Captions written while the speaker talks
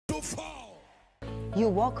fall. You're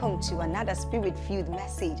welcome to another spirit-filled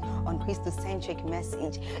message on Christocentric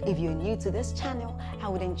Message. If you're new to this channel, I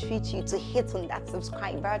would entreat you to hit on that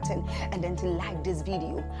subscribe button and then to like this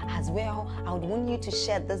video. As well, I would want you to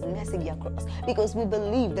share this message across, because we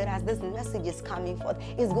believe that as this message is coming forth,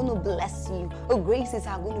 it's going to bless you. Graces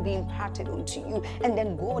are going to be imparted unto you, and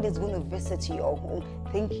then God is going to visit your home.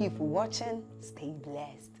 Thank you for watching. Stay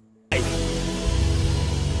blessed.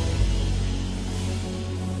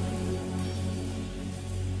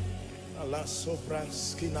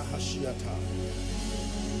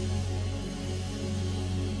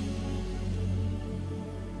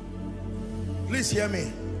 Please hear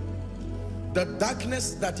me. The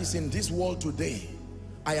darkness that is in this world today,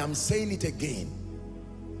 I am saying it again,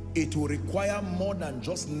 it will require more than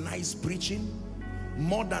just nice preaching,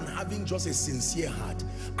 more than having just a sincere heart.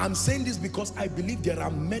 I'm saying this because I believe there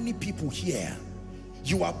are many people here.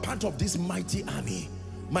 You are part of this mighty army.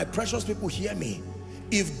 My precious people, hear me.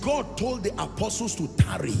 If God told the apostles to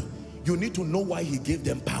tarry, you need to know why he gave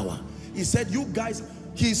them power. He said, you guys,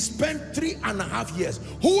 he spent 3.5 years.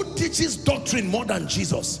 Who teaches doctrine more than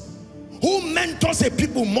Jesus? Who mentors a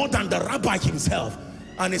people more than the rabbi himself?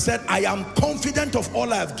 And he said, I am confident of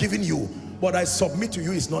all I have given you, but I submit to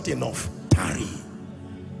you is not enough. Tarry.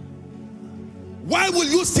 Why will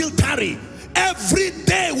you still tarry? Every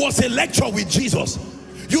day was a lecture with Jesus.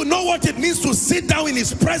 You know what it means to sit down in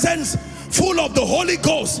his presence, full of the Holy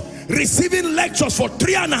Ghost, receiving lectures for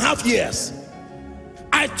 3.5 years.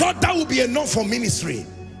 I thought that would be enough for ministry.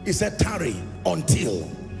 He said, tarry until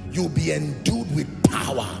you be endued with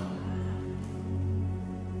power.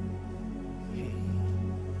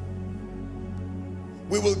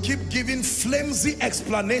 We will keep giving flimsy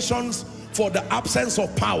explanations for the absence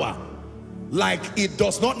of power, like it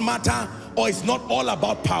does not matter or it's not all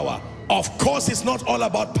about power. Of course it's not all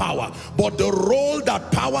about power, but the role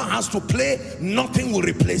that power has to play, nothing will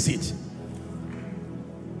replace it.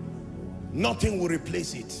 Nothing will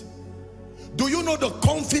replace it. Do you know the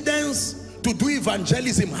confidence to do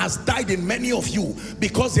evangelism has died in many of you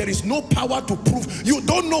because there is no power to prove? You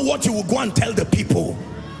don't know what you will go and tell the people.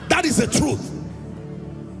 That is the truth.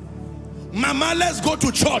 Mama, let's go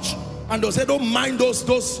to church. And they'll say, don't mind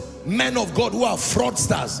those men of God who are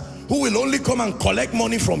fraudsters, who will only come and collect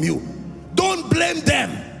money from you. Don't blame them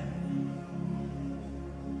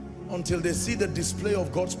until they see the display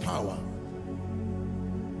of God's power.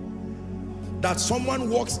 That someone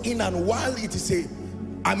walks in, and while it is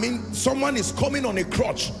someone is coming on a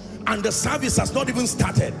crutch and the service has not even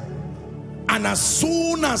started, and as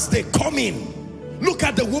soon as they come in, look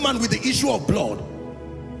at the woman with the issue of blood.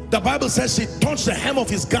 The Bible says she touched the hem of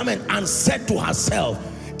his garment and said to herself,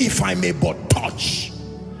 if I may but touch,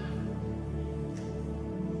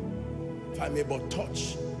 if I may but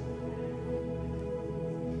touch.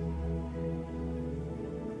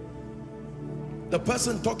 The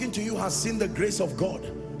person talking to you has seen the grace of God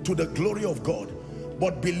to the glory of God,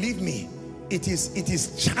 but believe me, it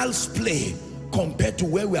is child's play compared to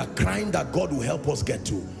where we are crying that God will help us get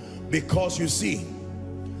to. Because you see,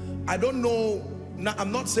 I don't know, now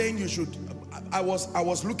I'm not saying you should. I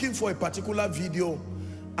was looking for a particular video,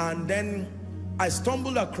 and then I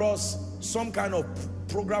stumbled across some kind of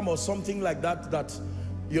program or something like that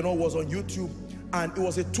was on YouTube, and it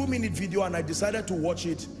was a 2-minute video, and I decided to watch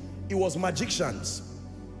it. It was magicians.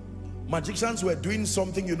 Magicians were doing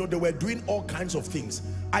something, they were doing all kinds of things.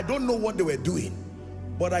 I don't know what they were doing,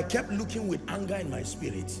 but I kept looking with anger in my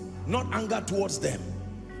spirit. Not anger towards them,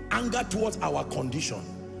 anger towards our condition.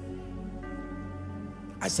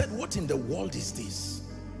 I said, what in the world is this?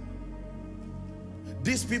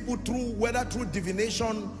 These people, whether through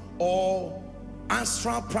divination or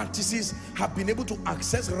astral practices, have been able to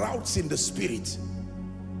access routes in the spirit.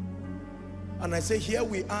 And I say, here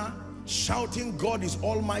we are shouting God is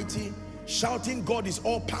almighty, shouting God is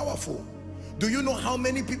all powerful. Do you know how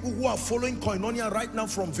many people who are following Koinonia right now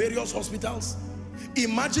from various hospitals?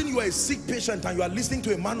 Imagine you are a sick patient and you are listening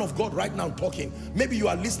to a man of God right now talking. Maybe you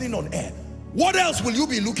are listening on air. What else will you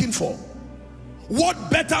be looking for?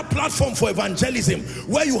 What better platform for evangelism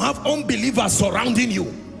where you have unbelievers surrounding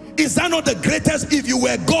you? Is that not the greatest? If you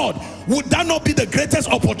were God, would that not be the greatest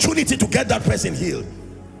opportunity to get that person healed?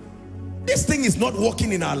 This thing is not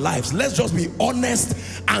working in our lives. Let's just be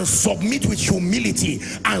honest and submit with humility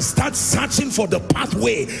and start searching for the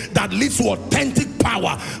pathway that leads to authentic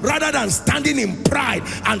power, rather than standing in pride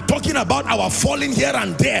and talking about our falling here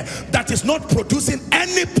and there that is not producing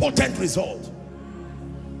any potent result.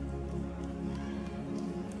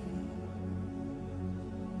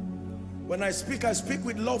 When I speak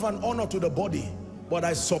with love and honor to the body, but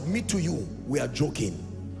I submit to you, we are joking.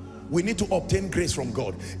 we need to obtain grace from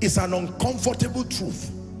God. It's an uncomfortable truth.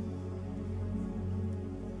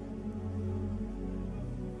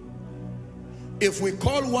 If we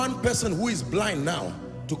call one person who is blind now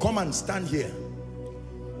to come and stand here,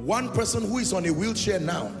 one person who is on a wheelchair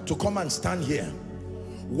now to come and stand here,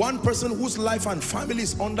 one person whose life and family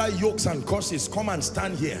is under yokes and curses, come and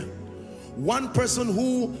stand here, one person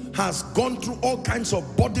who has gone through all kinds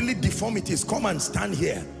of bodily deformities, come and stand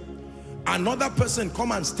here, another person,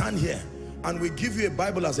 come and stand here, and we give you a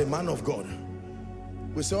Bible as a man of God.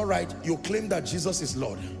 We say, all right, you claim that Jesus is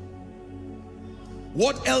Lord.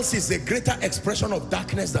 What else is a greater expression of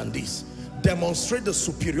darkness than this? Demonstrate the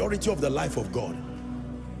superiority of the life of God.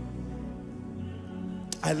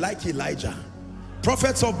 I like Elijah.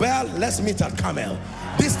 Prophets of Baal, let's meet at Carmel.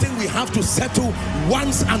 This thing we have to settle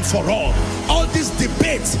once and for all. All these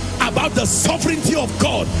debates about the sovereignty of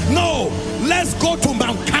God, no, let's go to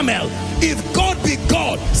Mount Carmel. If God be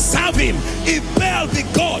God, serve him. If Baal be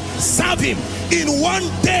God, serve him. In one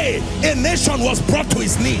day, a nation was brought to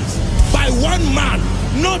his knees by one man,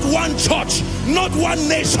 not one church, not one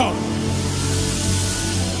nation.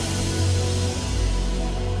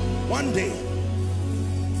 One day.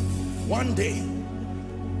 One day.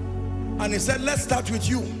 And he said, let's start with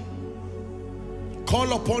you.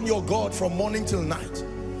 Call upon your God from morning till night.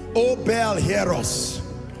 Oh Baal, hear us.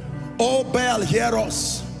 Oh Baal, hear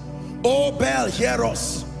us. Oh Baal, hear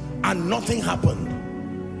us. And nothing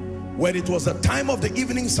happened. When it was the time of the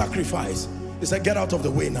evening sacrifice, he said, get out of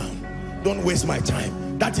the way now. Don't waste my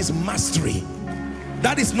time. That is mastery.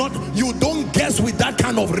 That is not, you don't guess with that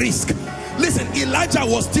kind of risk. Listen, Elijah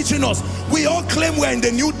was teaching us. We all claim we're in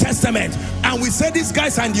the New Testament, and we say these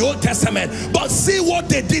guys are in the Old Testament, but see what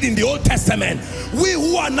they did in the Old Testament. We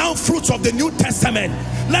who are now fruits of the New Testament,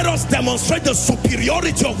 let us demonstrate the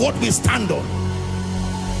superiority of what we stand on.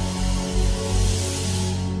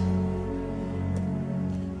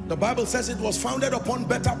 The Bible says it was founded upon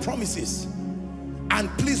better promises. And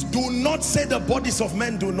please do not say the bodies of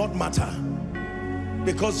men do not matter,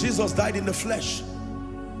 because Jesus died in the flesh.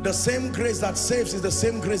 The same grace that saves is the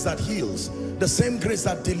same grace that heals, the same grace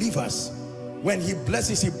that delivers. When he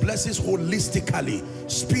blesses holistically,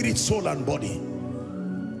 spirit, soul, and body.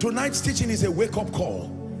 Tonight's teaching is a wake-up call.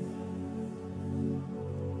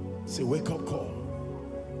 It's a wake-up call.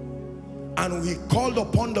 And we called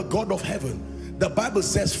upon the God of heaven. The Bible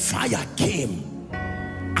says fire came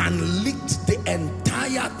and licked the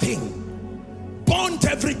entire thing, burnt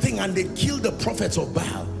everything, and they killed the prophets of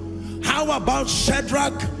Baal. How about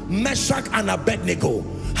Shadrach, Meshach, and Abednego?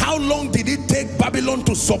 How long did it take Babylon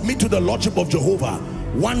to submit to the Lordship of Jehovah?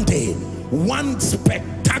 One day, one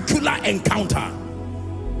spectacular encounter.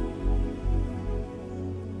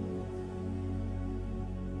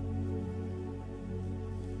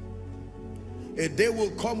 A day will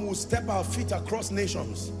come, we'll step our feet across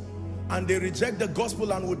nations, and they reject the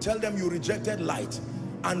gospel, and we'll tell them you rejected light,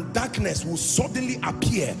 and darkness will suddenly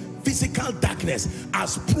appear, physical darkness,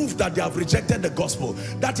 as proof that they have rejected the gospel.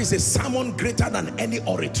 That is a sermon greater than any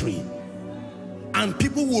oratory, and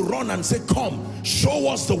people will run and say, come, show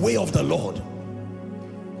us the way of the Lord.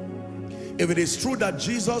 If it is true that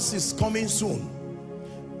Jesus is coming soon,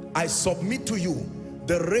 I submit to you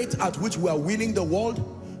the rate at which we are winning the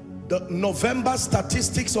world. The November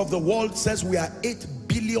statistics of the world says we are 8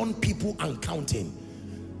 billion people and counting.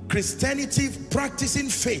 Christianity, practicing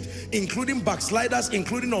faith, including backsliders,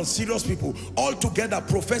 including unserious people, all together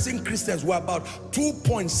professing Christians, were about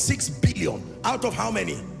 2.6 billion. Out of how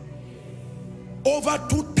many? Over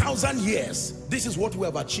 2,000 years. This is what we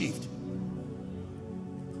have achieved.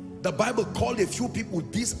 The Bible called a few people,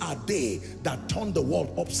 these are they that turned the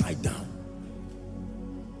world upside down.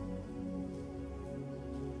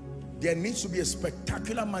 There needs to be a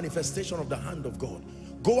spectacular manifestation of the hand of God.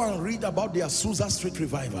 Go and read about the Azusa Street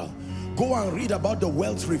revival. Go and read about the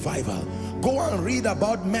Welsh revival. Go and read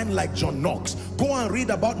about men like John Knox. Go and read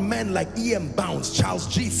about men like E.M. Bounds, Charles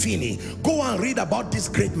G. Finney. Go and read about these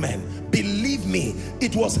great men. Believe me,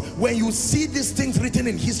 it was, when you see these things written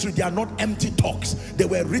in history, they are not empty talks. They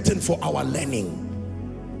were written for our learning.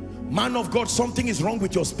 Man of God, something is wrong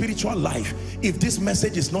with your spiritual life if this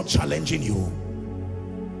message is not challenging you.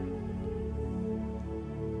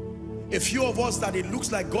 A few of us that it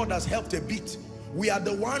looks like God has helped a bit, we are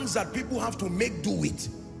the ones that people have to make do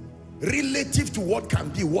with, relative to what can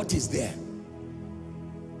be, what is there.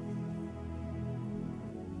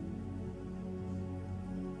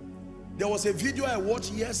 There was a video I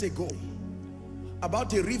watched years ago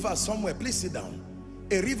about a river somewhere, please sit down,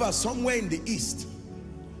 a river somewhere in the east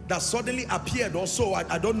that suddenly appeared also.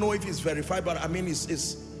 I don't know if it's verified, but I mean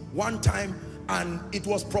it's one time, and it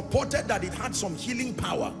was purported that it had some healing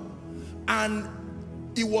power. and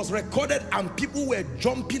it was recorded, and people were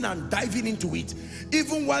jumping and diving into it.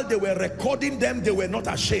 Even while they were recording them, they were not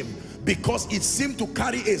ashamed, because it seemed to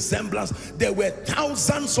carry a semblance. There were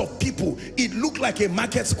thousands of people. It looked like a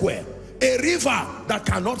market square. A river that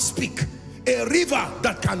cannot speak, a river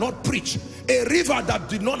that cannot preach, a river that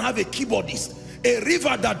did not have a keyboardist, a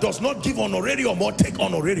river that does not give honorarium or take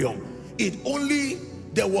honorarium. It only,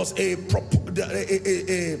 there was a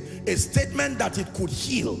statement that it could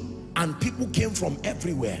heal, and people came from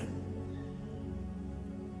everywhere.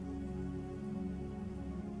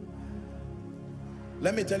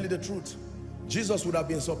 Let me tell you the truth. Jesus would have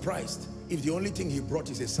been surprised if the only thing he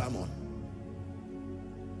brought is a sermon.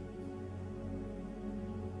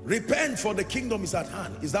 Repent, for the kingdom is at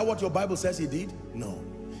hand. Is that what your Bible says he did? No.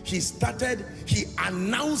 He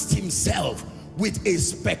announced himself with a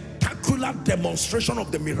spectacular demonstration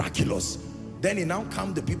of the miraculous. Then he now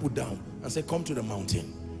calmed the people down and said, come to the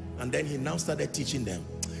mountain. And then he now started teaching them.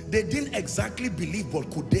 They didn't exactly believe, but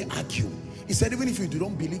could they argue? He said, even if you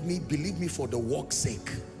don't believe me for the work's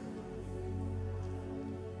sake.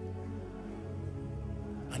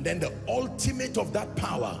 And then the ultimate of that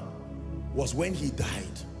power was when he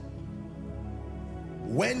died.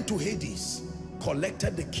 Went to Hades,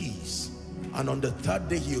 collected the keys, and on the third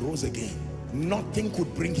day he rose again. Nothing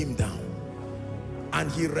could bring him down.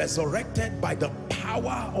 And he resurrected by the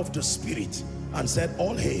power of the Spirit and said,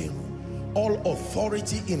 all hail, all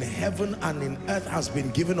authority in heaven and in earth has been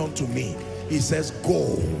given unto me. He says,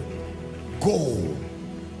 go, go.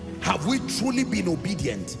 Have we truly been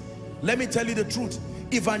obedient? Let me tell you the truth.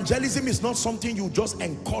 Evangelism is not something you just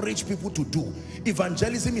encourage people to do.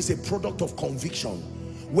 Evangelism is a product of conviction.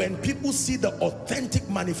 When people see the authentic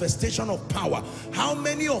manifestation of power, how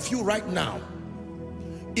many of you right now,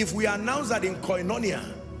 if we announce that in Koinonia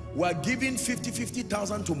we're giving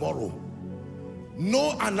 50,000 tomorrow,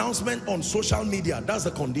 no announcement on social media, that's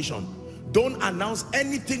the condition. Don't announce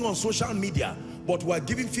anything on social media, but we're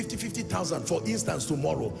giving 50,000 for instance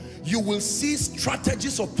tomorrow, you will see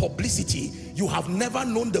strategies of publicity you have never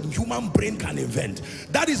known the human brain can invent.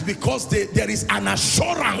 That is because there is an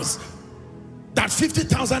assurance that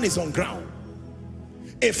 50,000 is on ground.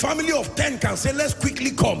 A family of 10 can say, let's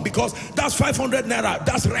quickly come, because that's 500 naira,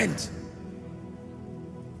 that's rent.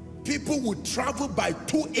 People would travel by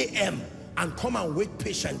 2 a.m. and come and wait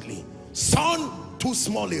patiently. Sun, too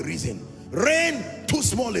small a reason. Rain, too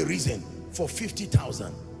small a reason for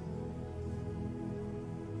 50,000.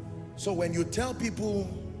 So when you tell people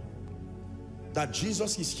that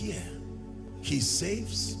Jesus is here, he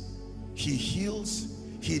saves, he heals,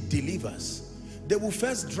 he delivers, they will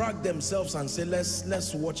first drag themselves and say,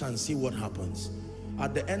 let's watch and see what happens.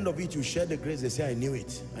 At the end of it, you share the grace. They say, I knew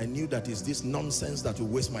it. I knew that is this nonsense that will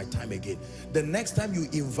waste my time again. The next time you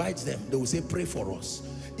invite them, they will say, pray for us.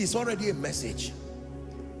 It's already a message.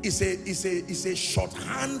 It's a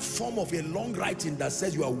shorthand form of a long writing that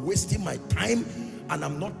says you are wasting my time, and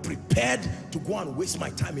I'm not prepared to go and waste my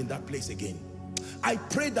time in that place again. I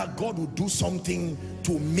pray that God will do something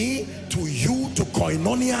to me, to you, to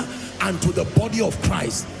Koinonia, and to the body of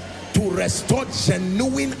Christ, to restore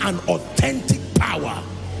genuine and authentic power.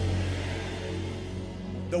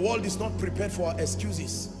 The world is not prepared for our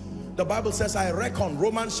excuses. The Bible says, I reckon,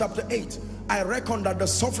 Romans chapter 8, I reckon that the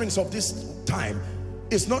sufferings of this time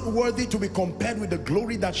is not worthy to be compared with the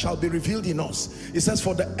glory that shall be revealed in us. It says,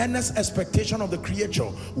 for the earnest expectation of the creature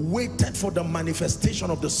waited for the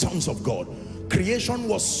manifestation of the sons of God. Creation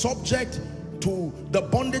was subject to the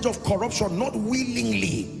bondage of corruption, not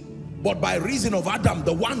willingly, but by reason of Adam,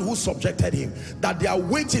 the one who subjected him, that they are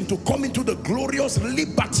waiting to come into the glorious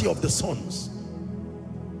liberty of the sons.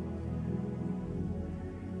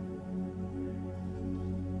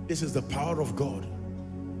 This is the power of God.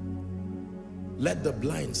 Let the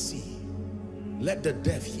blind see, let the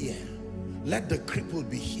deaf hear, let the crippled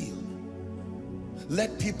be healed,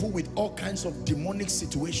 let people with all kinds of demonic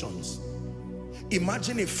situations.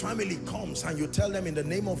 Imagine a family comes and you tell them, in the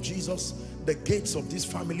name of Jesus, the gates of this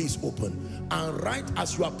family is open, and right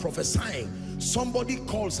as you are prophesying, somebody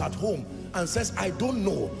calls at home and says, I don't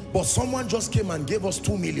know, but someone just came and gave us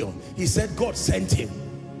 2 million. He said God sent him.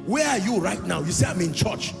 Where are you right now? You say, I'm in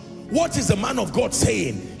church. What is the man of God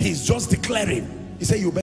saying? He's just declaring. He said, you better